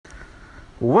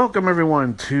Welcome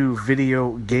everyone to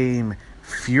Video Game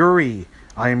Fury.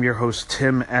 I am your host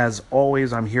Tim. As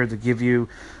always, I'm here to give you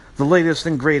the latest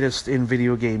and greatest in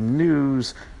video game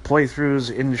news, playthroughs,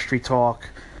 industry talk,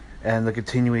 and the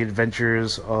continuing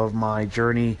adventures of my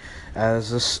journey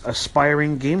as an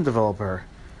aspiring game developer.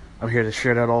 I'm here to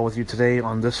share that all with you today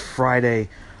on this Friday,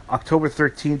 October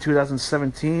 13,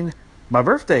 2017, my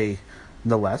birthday,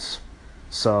 no less.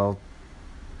 So,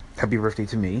 happy birthday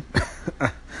to me.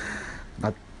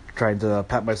 Not trying to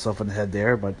pat myself on the head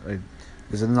there, but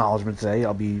there's an acknowledgement today.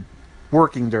 I'll be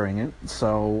working during it,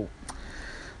 so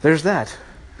there's that.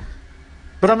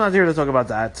 But I'm not here to talk about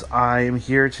that. I am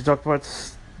here to talk about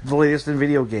the latest in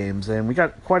video games, and we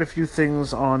got quite a few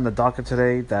things on the docket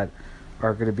today that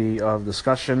are going to be of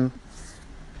discussion.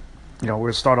 We're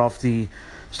going to start off the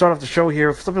show here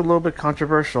with something a little bit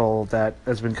controversial that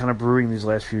has been kind of brewing these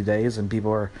last few days, and people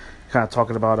are kind of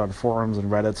talking about on forums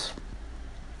and Reddits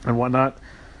and whatnot.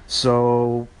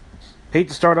 So, hate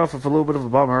to start off with a little bit of a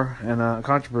bummer and a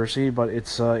controversy, but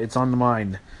it's on the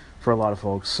mind for a lot of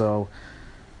folks. So,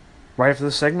 right after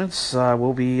this segment,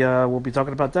 we'll be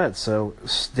talking about that. So,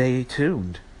 stay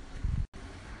tuned.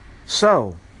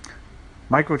 So,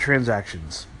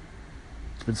 microtransactions.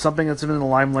 It's been something that's been in the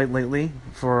limelight lately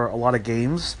for a lot of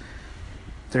games.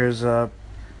 There's kind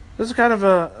of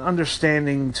a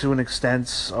understanding to an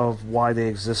extent of why they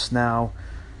exist now.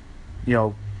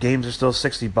 Games are still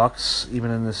 $60 even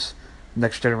in this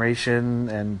next generation,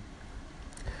 and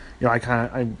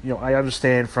I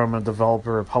understand from a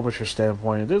developer or publisher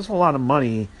standpoint, there's a lot of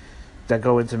money that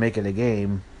go into making a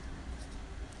game,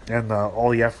 and all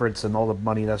the efforts and all the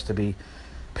money that's to be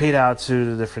paid out to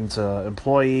the different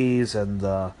employees and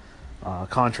the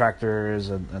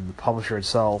contractors and the publisher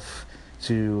itself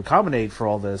to accommodate for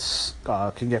all this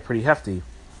can get pretty hefty.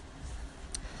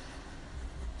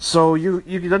 So you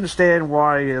can understand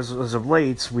why, as of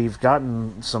late, we've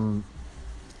gotten some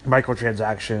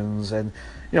microtransactions, and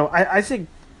I think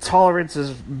tolerance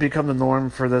has become the norm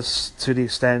for this to the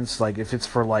extent, like if it's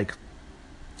for like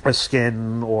a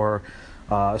skin or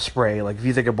a spray, like if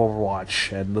you think of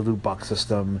Overwatch and the loot box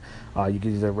system, you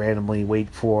can either randomly wait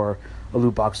for a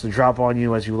loot box to drop on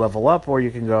you as you level up, or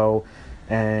you can go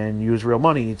and use real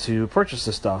money to purchase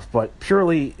this stuff. But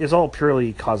it's all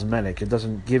purely cosmetic. It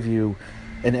doesn't give you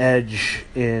an edge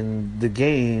in the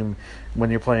game when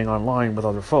you're playing online with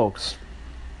other folks.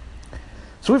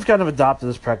 So we've kind of adopted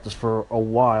this practice for a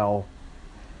while.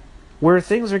 Where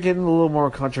things are getting a little more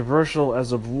controversial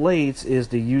as of late is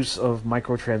the use of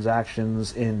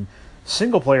microtransactions in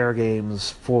single-player games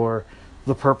for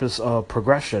the purpose of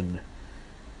progression.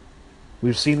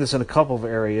 We've seen this in a couple of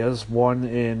areas. One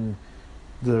in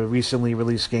the recently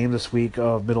released game this week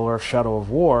of Middle-earth: Shadow of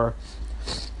War,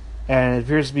 and it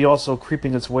appears to be also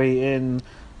creeping its way in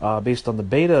based on the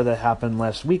beta that happened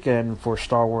last weekend for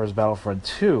Star Wars Battlefront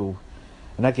 2,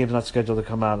 and that game's not scheduled to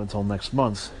come out until next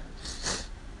month.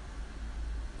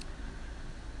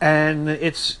 And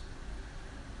it's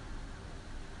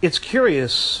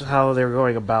curious how they're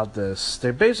going about this.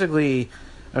 They're basically,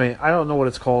 I don't know what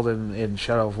it's called in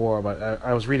Shadow of War, but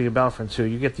I was reading in Battlefront 2,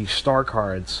 you get these star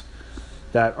cards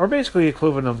that are basically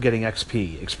equivalent of getting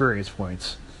XP, experience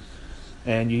points.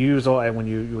 And you use and when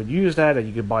you would use that and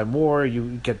you can buy more,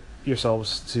 you get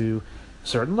yourselves to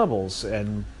certain levels.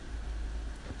 And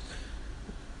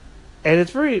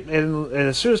it's and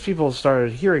as soon as people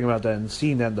started hearing about that and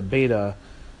seeing that in the beta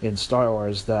in Star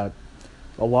Wars, that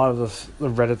a lot of the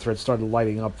Reddit threads started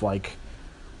lighting up like,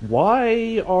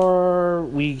 why are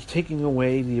we taking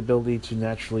away the ability to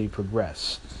naturally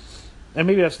progress? And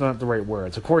maybe that's not the right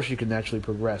words. Of course you can naturally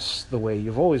progress the way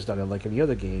you've always done it, like any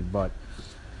other game, but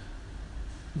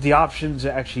the option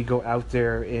to actually go out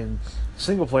there in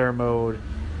single-player mode,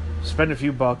 spend a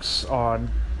few bucks on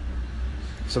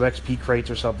some XP crates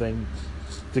or something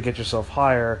to get yourself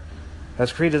higher,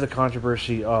 has created the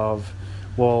controversy of,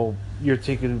 well, you're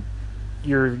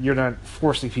not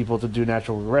forcing people to do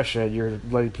natural progression, you're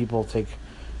letting people take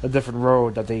a different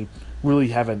road that they really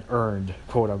haven't earned,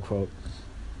 quote unquote.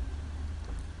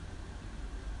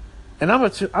 And I'm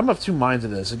of two minds of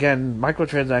this. Again,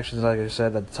 microtransactions, like I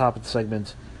said at the top of the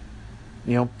segment,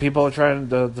 people are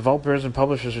the developers and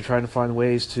publishers are trying to find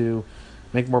ways to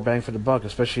make more bang for the buck,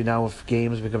 especially now with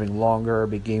games becoming longer,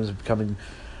 games becoming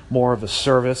more of a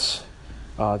service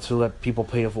to let people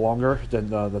play it longer than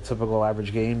the typical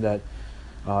average game that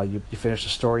you finish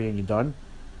the story and you're done.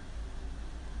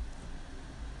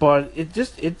 But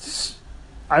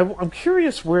I'm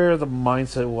curious where the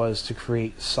mindset was to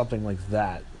create something like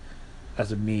that as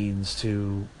a means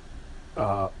to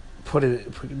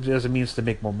as a means to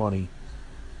make more money.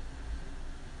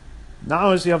 Now,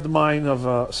 obviously, you have the mind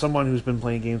of someone who's been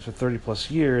playing games for 30 plus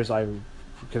years. I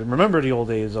can remember the old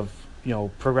days of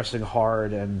progressing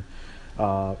hard and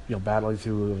battling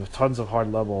through tons of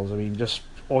hard levels. I mean, just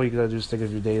all you gotta do is think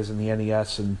of your days in the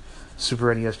NES and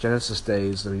Super NES Genesis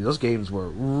days. I mean, those games were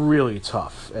really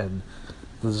tough, and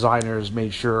the designers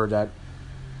made sure that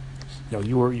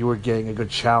you were getting a good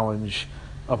challenge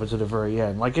up until the very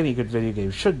end, like any good video game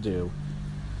should do.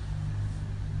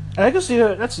 And I guess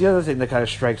that's the other thing that kind of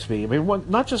strikes me. I mean,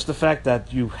 not just the fact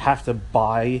that you have to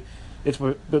buy. It's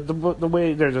the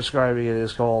way they're describing it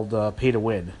is called pay to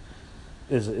win.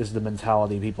 Is the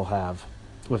mentality people have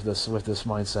with this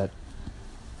mindset,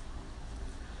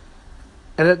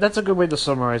 and that's a good way to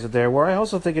summarize it there. Where I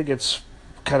also think it gets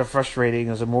kind of frustrating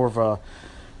as a more of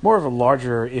a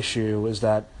larger issue is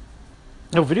that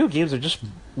video games are just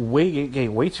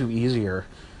getting way too easier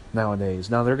nowadays.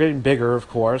 Now they're getting bigger, of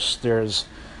course. There's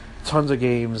tons of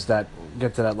games that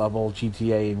get to that level.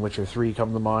 GTA and Witcher 3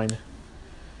 come to mind.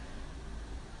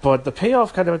 But the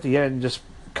payoff kind of at the end just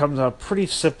comes out pretty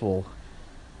simple.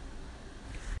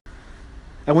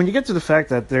 And when you get to the fact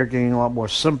that they're getting a lot more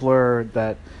simpler,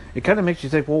 that it kind of makes you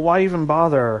think, well, why even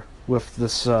bother with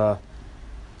this,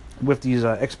 with these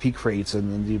XP crates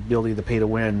and the ability to pay to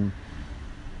win?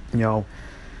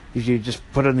 If you just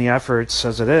put in the efforts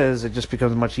as it just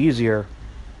becomes much easier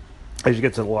as you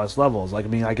get to the last levels. Like, I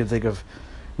mean, I can think of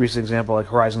recent example like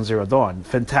Horizon Zero Dawn.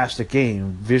 Fantastic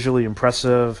game, visually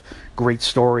impressive, great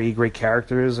story, great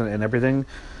characters, and everything.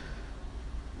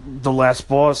 The last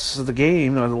boss of the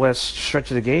game, or the last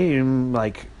stretch of the game,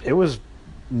 like, it was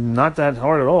not that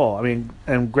hard at all. I mean,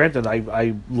 and granted,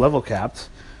 I level capped.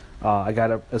 I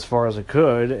got it as far as I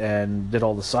could and did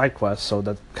all the side quests, so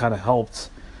that kind of helped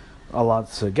a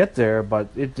lot to get there, but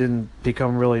it didn't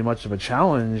become really much of a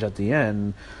challenge at the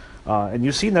end. And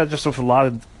you've seen that just with a lot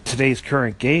of today's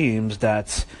current games,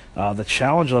 that the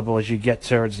challenge level as you get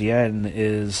towards the end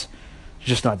is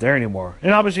just not there anymore.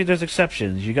 And obviously, there's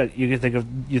exceptions. You can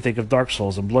think of Dark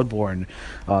Souls and Bloodborne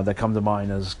that come to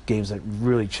mind as games that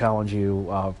really challenge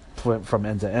you from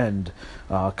end to end.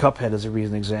 Cuphead is a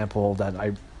recent example that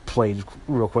I played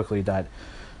real quickly that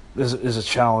is a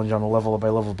challenge on a level by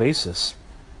level basis.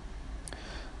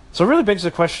 So it really begs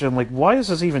the question, like, why is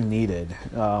this even needed?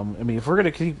 I mean, if we're going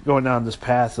to keep going down this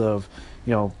path of,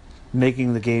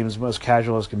 making the games most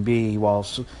casual as can be while,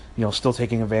 still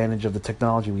taking advantage of the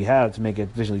technology we have to make it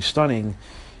visually stunning,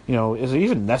 is it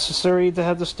even necessary to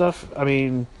have this stuff? I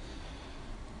mean,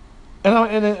 and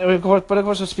of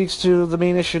course it speaks to the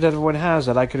main issue that everyone has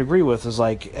that I could agree with is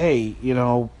like, hey,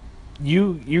 you're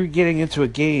getting into a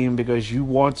game because you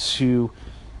want to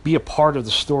be a part of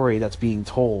the story that's being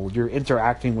told. You're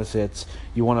interacting with it.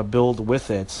 You want to build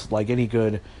with it, like any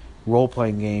good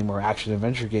role-playing game or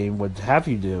action-adventure game would have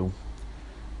you do.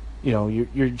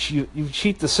 You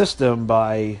cheat the system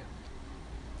by,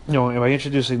 by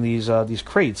introducing these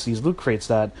crates, these loot crates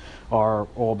that are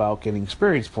all about getting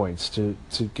experience points to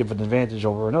give an advantage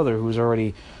over another who's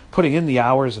already putting in the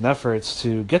hours and efforts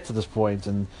to get to this point,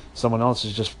 and someone else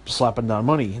is just slapping down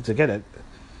money to get it.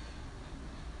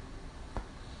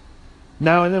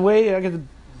 Now, in a way, in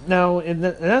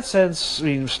that sense, I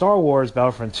mean, Star Wars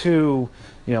Battlefront 2,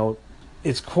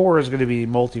 its core is going to be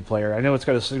multiplayer. I know it's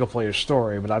got a single-player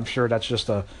story, but I'm sure that's just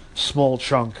a small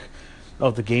chunk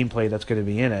of the gameplay that's going to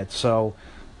be in it. So,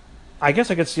 I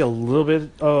guess I could see a little bit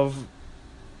of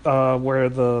where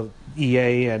the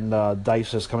EA and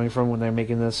DICE is coming from when they're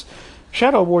making this.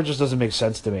 Shadow War just doesn't make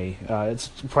sense to me. It's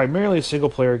primarily a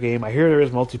single-player game. I hear there is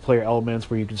multiplayer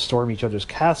elements where you can storm each other's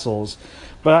castles,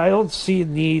 but I don't see a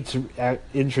need to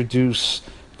introduce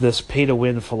this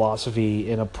pay-to-win philosophy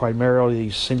in a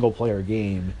primarily single-player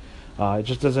game. It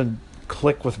just doesn't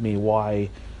click with me why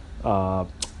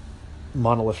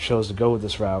Monolith chose to go with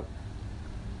this route.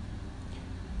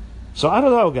 So I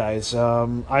don't know, guys.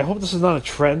 I hope this is not a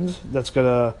trend that's going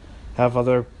to have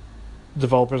other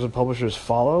developers and publishers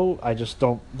follow. I just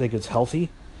don't think it's healthy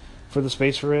for the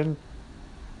space we're in.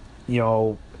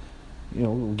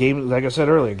 Games, like I said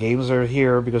earlier, games are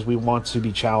here because we want to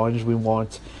be challenged. We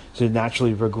want to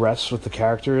naturally progress with the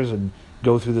characters and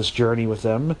go through this journey with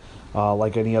them.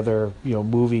 Like any other,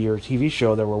 movie or TV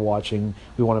show that we're watching,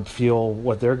 we want to feel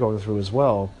what they're going through as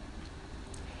well.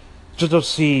 Just don't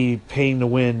see paying to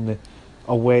win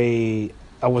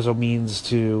as a means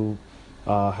to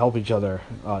help each other.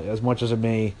 As much as it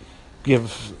may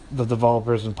give the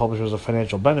developers and publishers a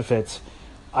financial benefit,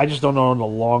 I just don't know in the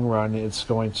long run it's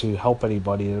going to help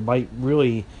anybody. It might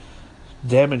really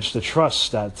damage the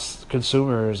trust that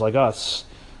consumers like us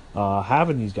have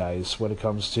in these guys when it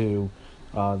comes to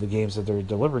the games that they're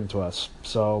delivering to us.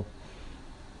 So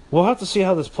we'll have to see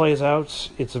how this plays out.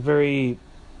 It's a very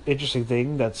interesting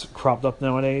thing that's cropped up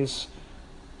nowadays.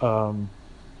 Um,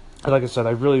 and like I said,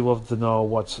 I really love to know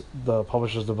what the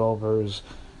publishers, developers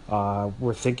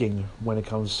were thinking when it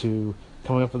comes to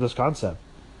coming up with this concept.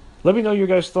 Let me know your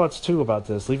guys' thoughts too about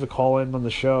this. Leave a call in on the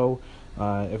show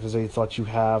if there's any thoughts you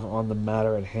have on the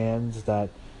matter at hand that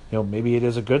maybe it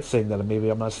is a good thing that maybe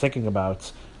I'm not thinking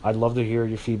about. I'd love to hear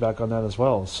your feedback on that as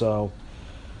well. So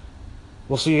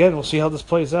we'll see again. We'll see how this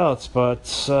plays out,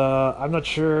 but I'm not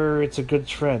sure it's a good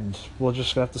trend. We'll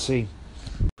just have to see.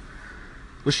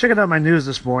 Was checking out my news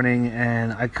this morning,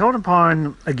 and I came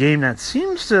upon a game that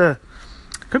seems to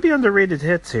could be underrated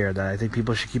hits here that I think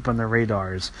people should keep on their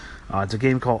radars. It's a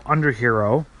game called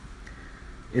Underhero.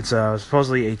 It's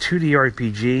supposedly a 2D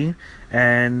RPG,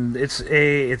 and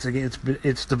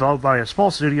it's developed by a small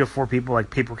studio for people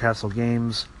like Paper Castle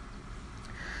Games.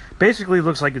 Basically, it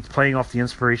looks like it's playing off the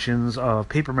inspirations of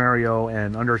Paper Mario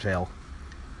and Undertale.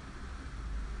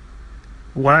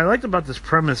 What I liked about this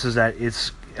premise is that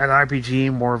it's an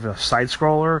RPG, more of a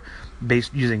side-scroller,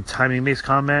 based using timing-based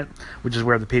combat, which is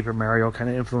where the Paper Mario kind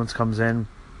of influence comes in.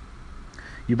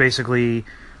 You basically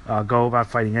go about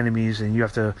fighting enemies, and you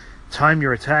have to time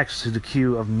your attacks to the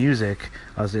cue of music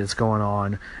as it's going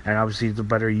on. And obviously, the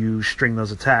better you string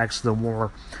those attacks, the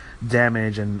more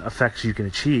damage and effects you can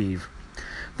achieve.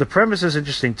 The premise is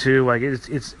interesting too. Like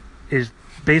it's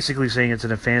basically saying it's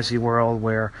in a fantasy world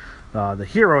where the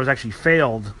hero has actually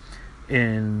failed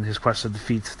in his quest to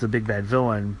defeat the big bad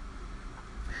villain.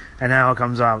 And now it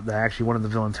comes out that actually one of the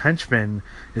villain's henchmen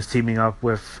is teaming up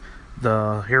with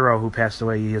the hero who passed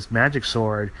away, his magic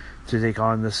sword, to take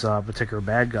on this particular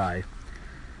bad guy.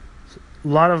 A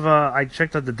lot of I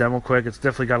checked out the demo quick. It's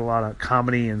definitely got a lot of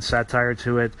comedy and satire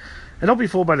to it. And don't be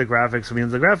fooled by the graphics. I mean,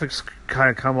 the graphics kind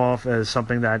of come off as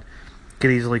something that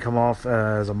could easily come off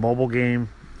as a mobile game,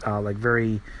 like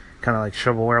very kind of like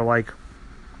shovelware-like.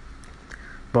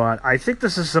 But I think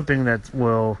this is something that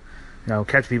will,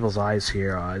 catch people's eyes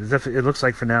here. It looks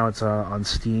like for now it's on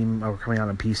Steam or coming out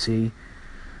on PC.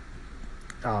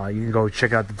 You can go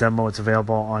check out the demo. It's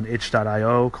available on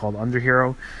itch.io called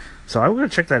Underhero. So I'm going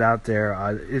to check that out there.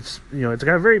 It's got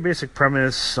a very basic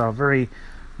premise, very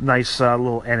nice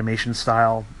little animation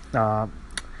style that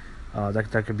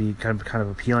could be kind of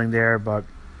appealing there. But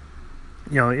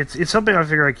it's something I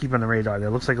figure I keep on the radar.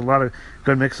 There looks like a lot of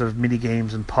good mix of mini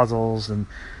games and puzzles and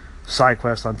side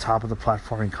quests on top of the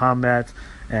platforming combat,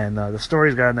 and the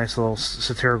story's got a nice little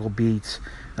satirical beat.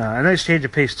 A nice change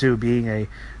of pace too, being a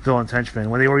villain henchman.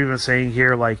 When they were even saying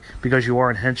here, like, because you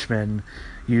are a henchman,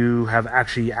 you have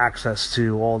actually access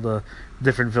to all the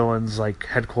different villains, like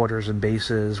headquarters and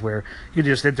bases, where you can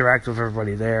just interact with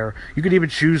everybody there. You could even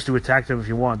choose to attack them if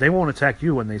you want. They won't attack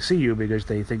you when they see you because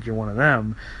they think you're one of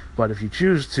them. But if you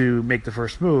choose to make the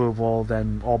first move, well,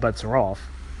 then all bets are off.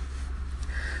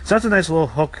 So that's a nice little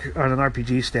hook on an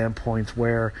RPG standpoint,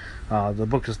 where the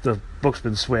book's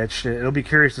been switched. It'll be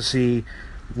curious to see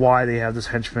why they have this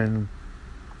henchman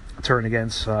turn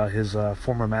against his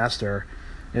former master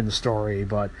in the story,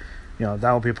 but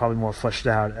that will be probably more fleshed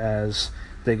out as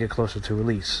they get closer to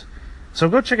release. So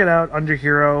go check it out.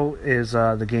 Underhero is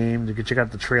the game. You can check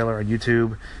out the trailer on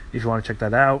YouTube if you want to check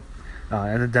that out.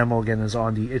 And the demo again is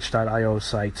on the itch.io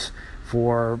sites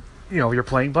for your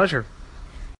playing pleasure.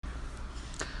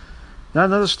 Now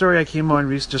another story I came on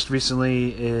just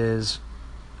recently is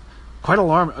quite an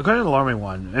alarming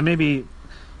one, and maybe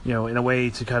in a way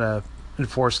to kind of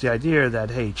enforce the idea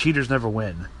that, hey, cheaters never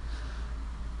win.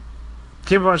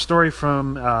 Came about a story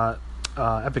from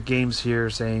Epic Games here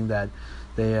saying that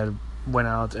they had went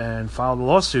out and filed a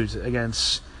lawsuit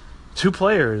against two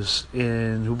players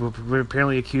who were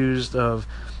apparently accused of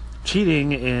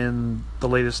cheating in the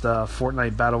latest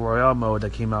Fortnite Battle Royale mode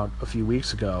that came out a few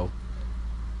weeks ago.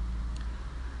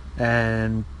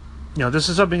 And this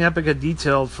is something Epic had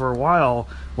detailed for a while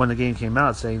when the game came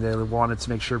out, saying they wanted to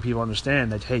make sure people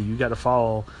understand that, hey, you got to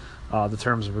follow the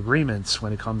terms of agreements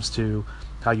when it comes to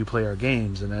how you play our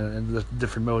games and the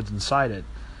different modes inside it.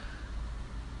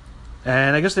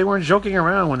 And I guess they weren't joking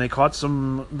around when they caught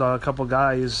a couple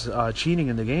guys cheating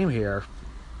in the game here.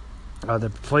 The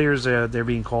players, they're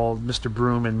being called Mr.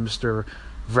 Broom and Mr.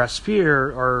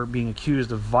 Vraspier, are being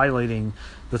accused of violating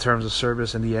the terms of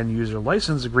service and the end-user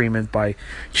license agreement by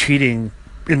cheating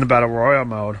in the Battle Royale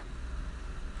mode.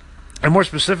 And more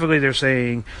specifically, they're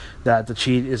saying that the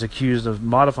cheat is accused of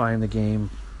modifying the game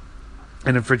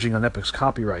and infringing on Epic's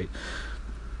copyright.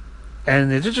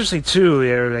 And it's interesting, too,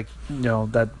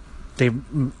 that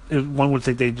one would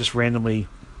think they just randomly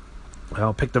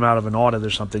pick them out of an audit or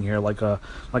something here, like an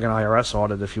IRS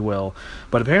audit, if you will.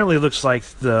 But apparently it looks like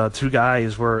the two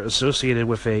guys were associated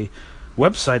with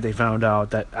website they found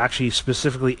out that actually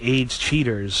specifically aids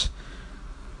cheaters.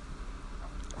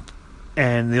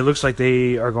 And it looks like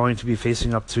they are going to be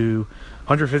facing up to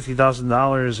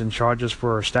 $150,000 in charges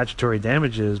for statutory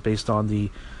damages based on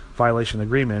the violation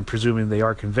agreement, presuming they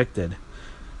are convicted.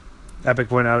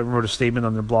 Epic went out and wrote a statement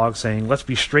on their blog saying, "Let's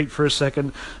be straight for a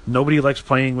second. Nobody likes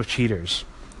playing with cheaters."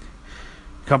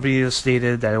 The company has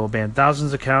stated that it will ban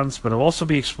thousands of accounts, but it will also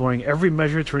be exploring every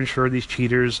measure to ensure these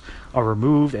cheaters are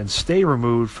removed and stay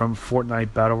removed from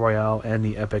Fortnite Battle Royale and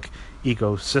the Epic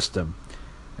ecosystem.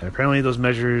 And apparently those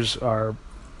measures are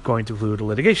going to include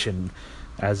litigation,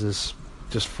 as is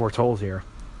just foretold here.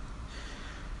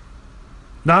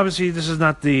 Now, obviously, this is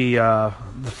not the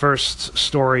first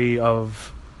story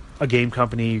of a game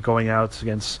company going out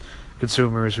against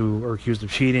consumers who are accused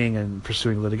of cheating and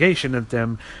pursuing litigation at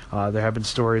them. There have been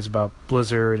stories about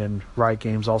Blizzard and Riot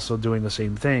Games also doing the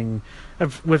same thing,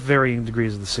 with varying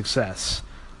degrees of success.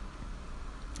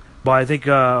 But I think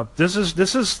this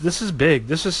is big.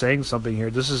 This is saying something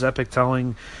here. This is Epic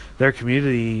telling their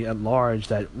community at large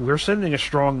that we're sending a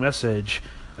strong message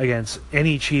against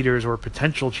any cheaters or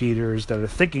potential cheaters that are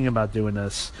thinking about doing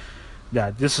this.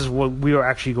 That this is what we are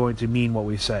actually going to mean what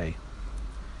we say.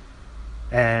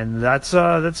 And that's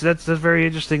a very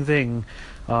interesting thing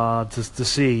to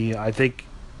see. I think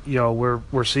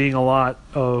we're seeing a lot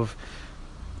of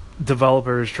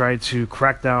developers trying to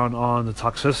crack down on the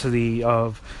toxicity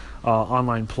of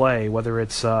online play, whether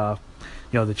it's the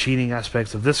cheating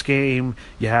aspects of this game.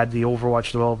 You had the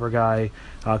Overwatch developer guy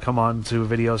come on to a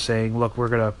video saying, "Look, we're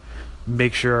gonna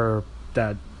make sure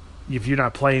that if you're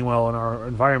not playing well in our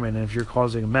environment and if you're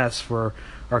causing a mess for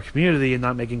our community and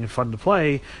not making it fun to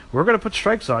play, we're gonna put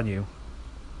strikes on you."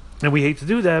 And we hate to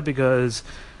do that because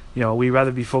we'd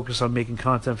rather be focused on making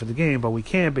content for the game, but we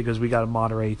can't because we got to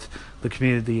moderate the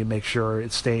community and make sure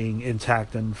it's staying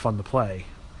intact and fun to play.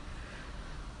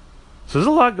 So there's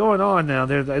a lot going on now.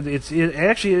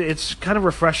 It's kind of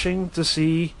refreshing to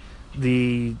see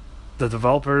the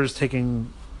developers taking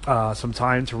some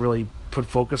time to really put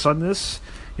focus on this.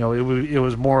 It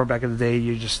was more back in the day.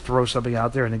 You just throw something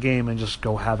out there in the game and just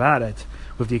go have at it,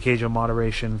 with the occasional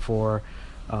moderation for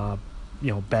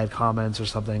bad comments or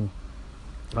something,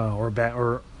 or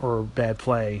bad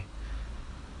play.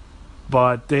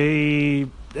 But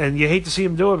and you hate to see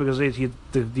them do it because the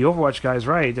Overwatch guy's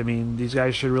right. I mean, these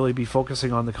guys should really be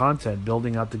focusing on the content,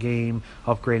 building out the game,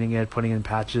 upgrading it, putting in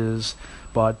patches.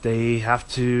 But they have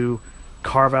to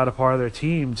carve out a part of their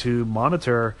team to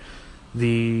monitor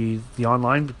the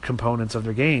online components of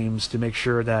their games to make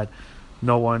sure that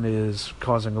no one is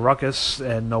causing a ruckus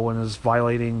and no one is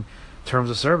violating terms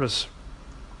of service.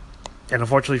 And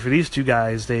unfortunately for these two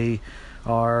guys, they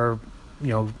are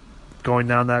going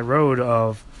down that road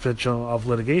of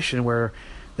litigation where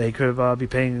they could be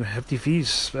paying hefty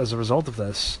fees as a result of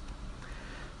this.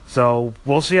 So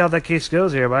we'll see how that case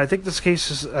goes here. But I think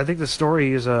this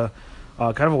story is a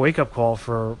kind of a wake-up call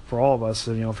for all of us.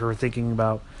 And, if you're thinking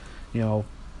about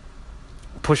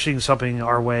pushing something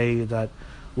our way that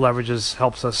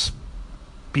helps us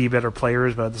be better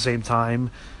players, but at the same time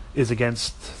is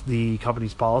against the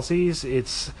company's policies,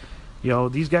 it's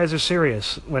these guys are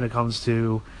serious when it comes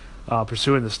to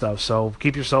pursuing this stuff. So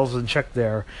keep yourselves in check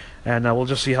there, and we'll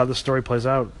just see how this story plays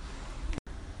out.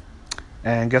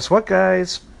 And guess what,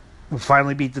 guys? We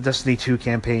finally beat the Destiny 2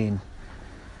 campaign.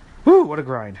 Woo! What a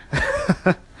grind.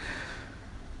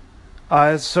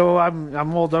 So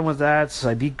I'm all done with that.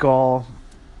 I beat Gaul.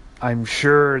 I'm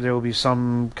sure there will be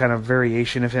some kind of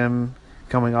variation of him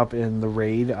coming up in the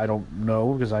raid. I don't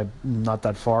know because I'm not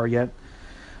that far yet.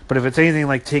 But if it's anything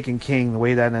like Taken King, the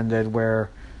way that ended, where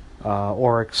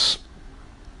Oryx,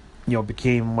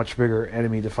 became a much bigger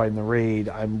enemy to fight in the raid,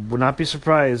 I would not be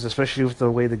surprised, especially with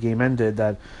the way the game ended,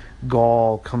 that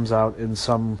Gaul comes out in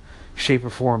some shape or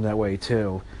form that way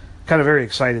too. Kind of very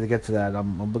excited to get to that.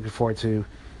 I'm looking forward to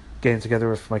getting together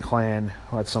with my clan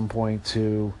at some point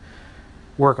to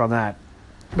work on that.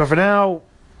 But for now,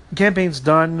 campaign's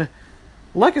done.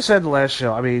 Like I said in the last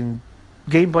show, I mean,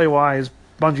 gameplay-wise,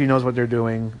 Bungie knows what they're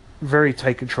doing. Very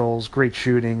tight controls, great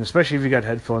shooting, especially if you got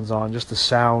headphones on. Just the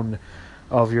sound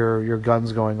of your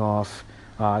guns going off.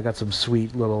 I got some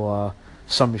sweet little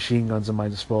submachine guns at my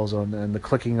disposal, and the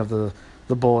clicking of the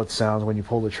bullet sounds when you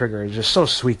pull the trigger is just so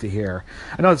sweet to hear.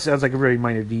 I know it sounds like a very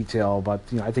minor detail, but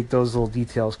I think those little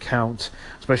details count,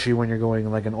 especially when you're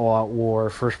going like an all-out war,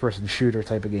 first-person shooter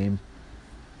type of game.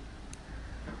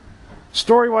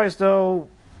 Story-wise, though,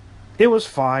 it was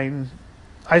fine.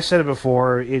 I said it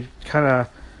before, it kind of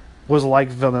was like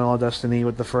Vanilla Destiny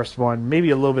with the first one. Maybe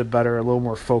a little bit better, a little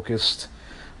more focused.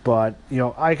 But,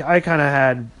 I kind of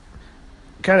had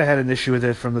an issue with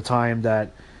it from the time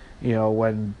that,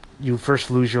 when you first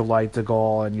lose your light to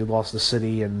Gaul and you lost the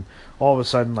city, and all of a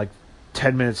sudden, like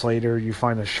 10 minutes later, you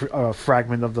find a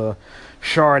fragment of the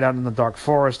shard out in the dark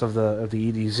forest of the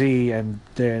EDZ, and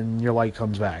then your light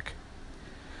comes back.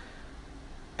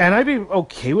 And I'd be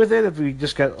okay with it if we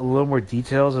just got a little more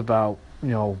details about,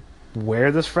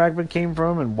 where this fragment came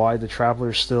from and why the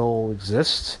Traveler still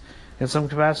exists in some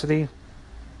capacity,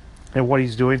 and what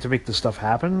he's doing to make this stuff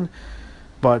happen.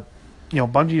 But,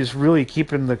 Bungie is really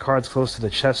keeping the cards close to the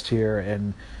chest here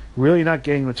and really not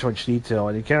getting into much detail,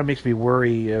 and it kind of makes me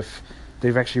worry if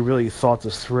they've actually really thought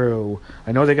this through.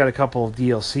 I know they got a couple of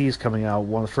DLCs coming out,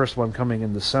 the first one coming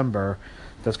in December,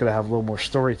 that's going to have a little more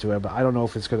story to it, but I don't know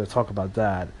if it's going to talk about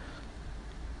that.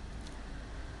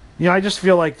 I just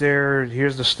feel like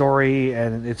here's the story,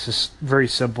 and it's just very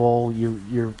simple.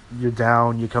 You're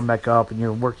down, you come back up, and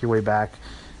you work your way back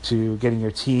to getting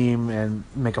your team and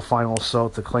make a final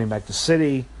assault to claim back the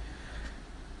city.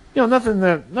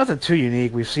 Nothing too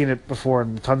unique. We've seen it before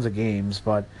in tons of games,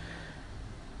 but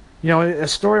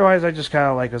story-wise, I just kind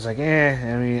of was like, eh.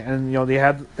 I mean, and they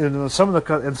had some of the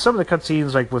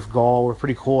cutscenes like with Gaul were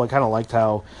pretty cool. I kind of liked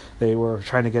how they were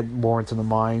trying to get more into the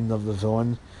mind of the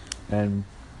villain and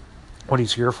what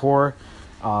he's here for.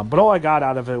 But all I got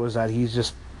out of it was that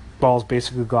Gaul's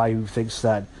basically a guy who thinks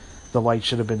that the light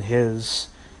should have been his.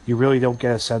 You really don't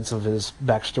get a sense of his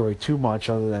backstory too much,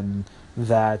 other than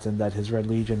that, and that his Red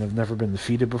Legion have never been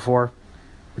defeated before,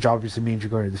 which obviously means you're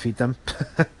going to defeat them.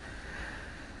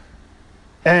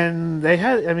 And they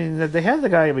had the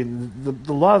guy.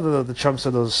 A lot of the chunks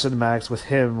of those cinematics with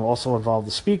him also involved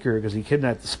the speaker, because he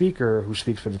kidnapped the speaker who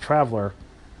speaks for the Traveler.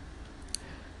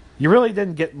 You really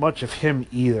didn't get much of him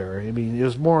either. I mean, it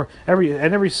was more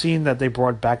every scene that they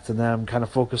brought back to them kind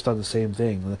of focused on the same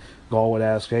thing. Gaul would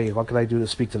ask, "Hey, what can I do to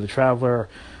speak to the Traveler?"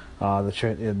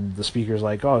 And the speaker's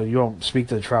like, "Oh, you don't speak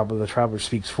to the Traveler. The Traveler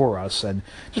speaks for us." And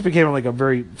it just became like a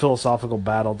very philosophical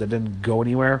battle that didn't go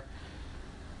anywhere.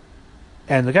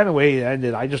 And the kind of way it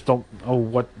ended, I just don't know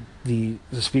what the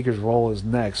speaker's role is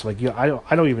next. I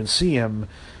don't even see him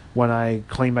when I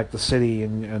claim back the city,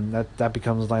 and that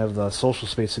becomes kind of the social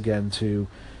space again to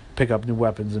pick up new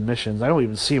weapons and missions. I don't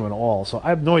even see him at all, so I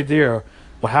have no idea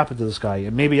what happened to this guy.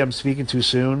 And maybe I'm speaking too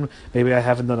soon. Maybe I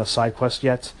haven't done a side quest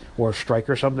yet, or a strike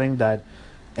or something that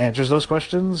answers those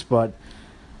questions. But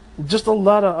just a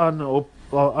lot of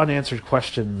unanswered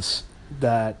questions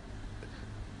that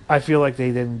I feel like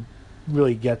they didn't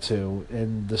really get to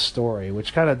in the story,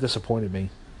 which kind of disappointed me.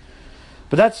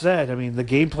 But that said, I mean, the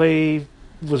gameplay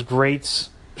was great.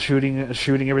 Shooting,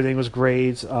 everything was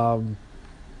great.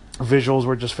 Visuals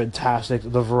were just fantastic.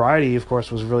 The variety, of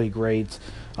course, was really great.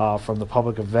 From the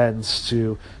public events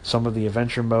to some of the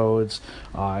adventure modes.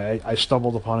 I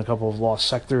stumbled upon a couple of lost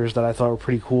sectors that I thought were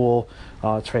pretty cool.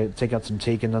 Try to take out some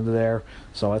Taken under there.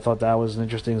 So I thought that was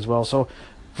interesting as well. So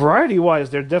variety-wise,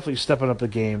 they're definitely stepping up the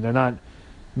game. They're not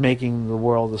making the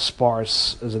world as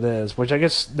sparse as it is, which I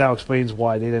guess now explains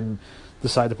why they didn't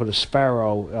decide to put a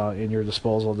Sparrow in your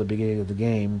disposal at the beginning of the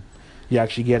game. You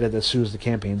actually get it as soon as the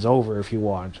campaign's over, if you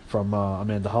want, from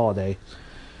Amanda Holiday.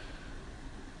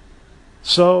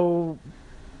 So,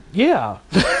 yeah.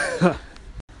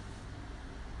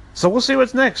 So we'll see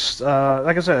what's next.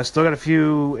 Like I said, I still got a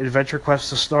few adventure quests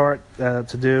to start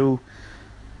to do.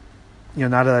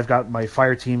 Now that I've got my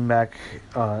fire team back,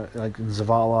 like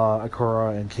Zavala,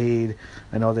 Akura, and Cade,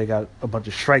 I know they got a bunch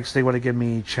of strikes they want to give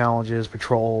me, challenges,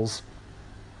 patrols.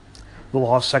 The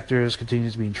lost sectors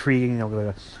continues to be intriguing. I'm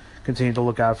going to continue to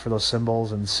look out for those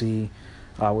symbols and see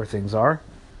where things are.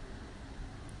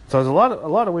 So there's a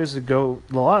lot of ways to go,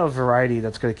 a lot of variety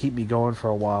that's going to keep me going for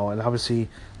a while. And obviously,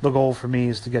 the goal for me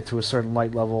is to get to a certain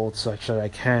light level such that I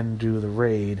can do the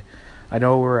raid. I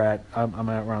know I'm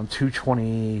at around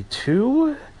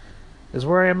 222 is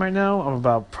where I am right now. I'm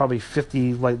about probably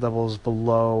 50 light levels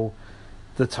below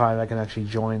the time I can actually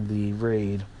join the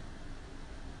raid.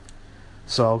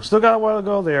 So still got a while to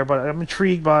go there, but I'm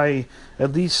intrigued by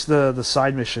at least the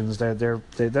side missions. They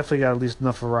definitely got at least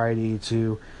enough variety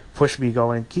to push me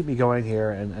going, keep me going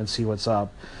here, and see what's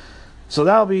up. So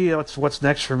that'll be what's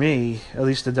next for me, at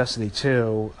least in Destiny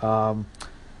 2. I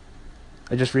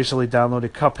just recently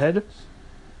downloaded Cuphead.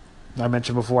 I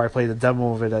mentioned before I played the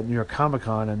demo of it at New York Comic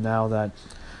Con, and now that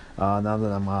I've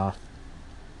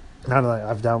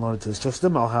downloaded to the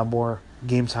system, I'll have more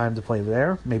game time to play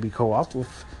there. Maybe co-op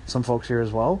with some folks here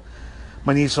as well.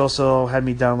 My niece also had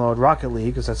me download Rocket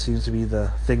League, because that seems to be the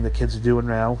thing the kids are doing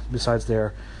now, besides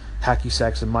their hacky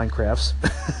sacks and Minecrafts.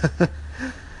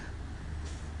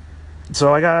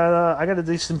 So I got a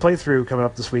decent playthrough coming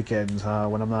up this weekend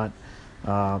when I'm not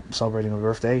celebrating my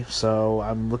birthday. So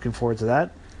I'm looking forward to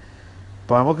that.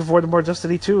 But I'm looking forward to more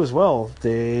Destiny 2 as well.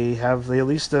 They at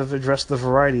least have addressed the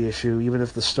variety issue, even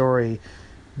if the story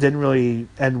didn't really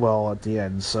end well at the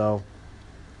end. So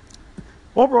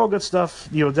overall, good stuff.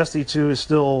 Destiny 2 is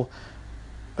still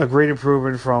a great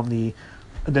improvement from the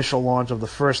initial launch of the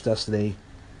first Destiny.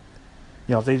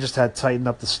 If they just had tightened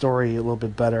up the story a little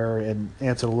bit better and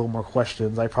answered a little more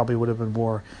questions, I probably would have been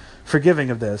more forgiving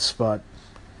of this. But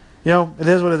it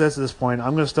is what it is at this point.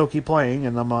 I'm going to still keep playing,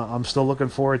 and I'm still looking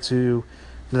forward to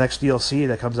the next DLC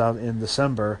that comes out in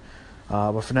December.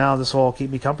 But for now, this will all keep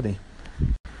me company.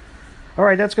 All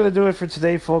right, that's going to do it for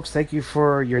today, folks. Thank you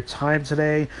for your time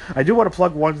today. I do want to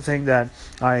plug one thing that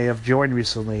I have joined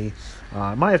recently.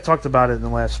 I might have talked about it in the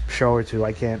last show or two.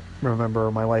 I can't remember.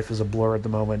 My life is a blur at the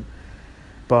moment.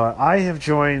 But I have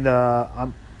joined,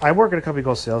 I work at a company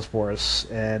called Salesforce,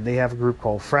 and they have a group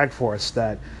called FragForce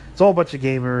that it's all a bunch of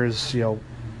gamers,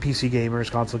 PC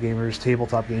gamers, console gamers,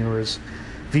 tabletop gamers,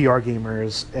 VR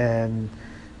gamers, and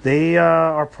they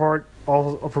are part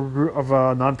of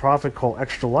a nonprofit called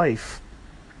Extra Life,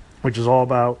 which is all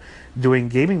about doing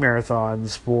gaming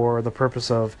marathons for the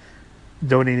purpose of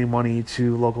donating money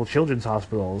to local children's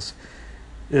hospitals.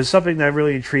 It's something that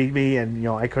really intrigued me, and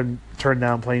I couldn't turn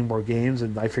down playing more games,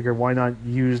 and I figured why not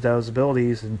use those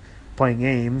abilities and playing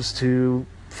games to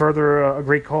further a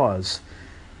great cause.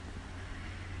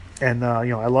 And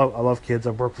I love kids.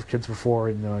 I've worked with kids before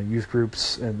in youth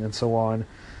groups and so on.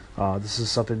 This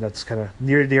is something that's kind of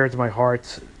near and dear to my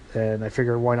heart, and I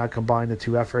figured why not combine the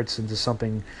two efforts into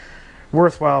something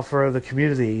worthwhile for the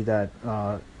community that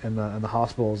and the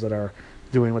hospitals that are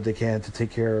doing what they can to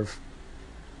take care of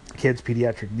kids'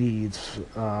 pediatric needs.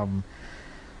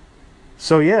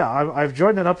 So yeah, I've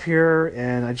joined it up here,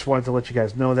 and I just wanted to let you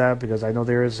guys know that, because I know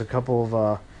there is a couple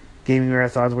of gaming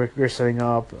marathons we're setting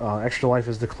up. Extra Life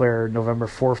has declared November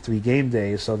 4th to be game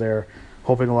day, so they're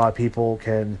hoping a lot of people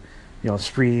can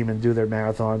stream and do their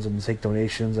marathons and take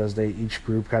donations as each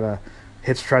group kind of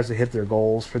tries to hit their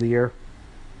goals for the year.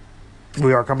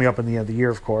 We are coming up in the end of the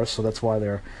year, of course, so that's why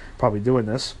they're probably doing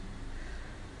this.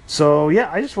 So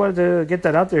yeah, I just wanted to get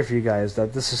that out there for you guys,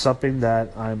 that this is something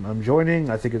that I'm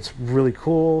joining. I think it's really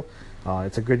cool.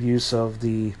 It's a good use of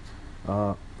the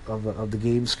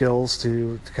game skills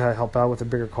to kind of help out with a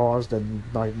bigger cause than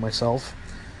myself.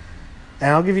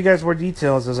 And I'll give you guys more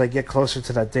details as I get closer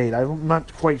to that date. I'm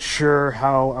not quite sure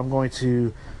how I'm going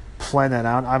to plan that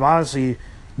out. I've honestly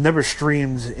never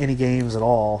streamed any games at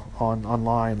all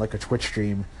online, like a Twitch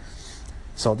stream.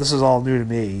 So this is all new to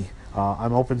me.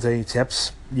 I'm open to any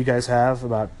tips you guys have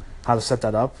about how to set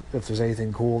that up, if there's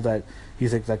anything cool that you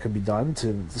think that could be done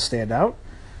to stand out.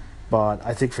 But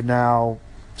I think for now,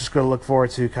 just going to look forward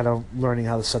to kind of learning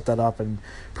how to set that up and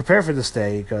prepare for this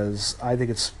day, because I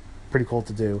think it's pretty cool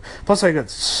to do. Plus, I got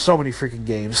so many freaking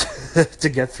games to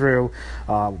get through.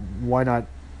 Why not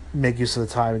make use of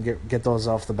the time and get those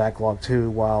off the backlog too,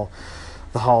 while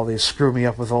the holidays screw me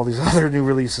up with all these other new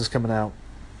releases coming out.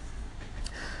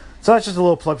 So that's just a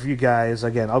little plug for you guys.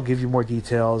 Again, I'll give you more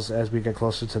details as we get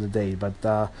closer to the date. But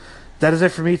that is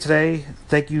it for me today.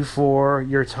 Thank you for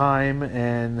your time,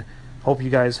 and hope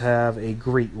you guys have a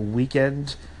great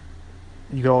weekend.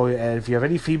 And if you have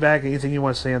any feedback, anything you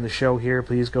want to say on the show here,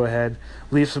 please go ahead,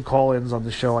 leave some call-ins on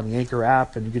the show on the Anchor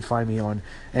app, and you can find me on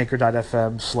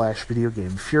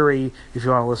anchor.fm/videogamefury if you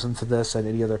want to listen to this and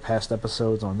any other past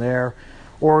episodes on there.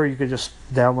 Or you could just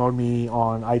download me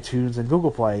on iTunes and Google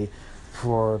Play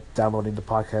for downloading the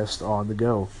podcast on the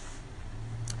go.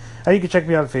 And you can check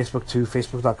me out on Facebook too,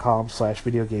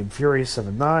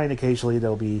 facebook.com/videogamefury79. Occasionally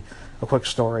there'll be a quick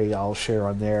story I'll share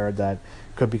on there that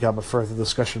could become a further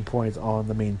discussion point on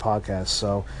the main podcast.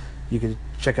 So you can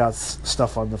check out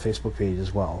stuff on the Facebook page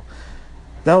as well.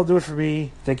 That'll do it for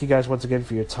me. Thank you guys once again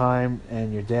for your time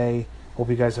and your day. Hope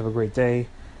you guys have a great day.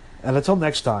 And until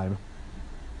next time,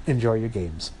 enjoy your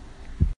games.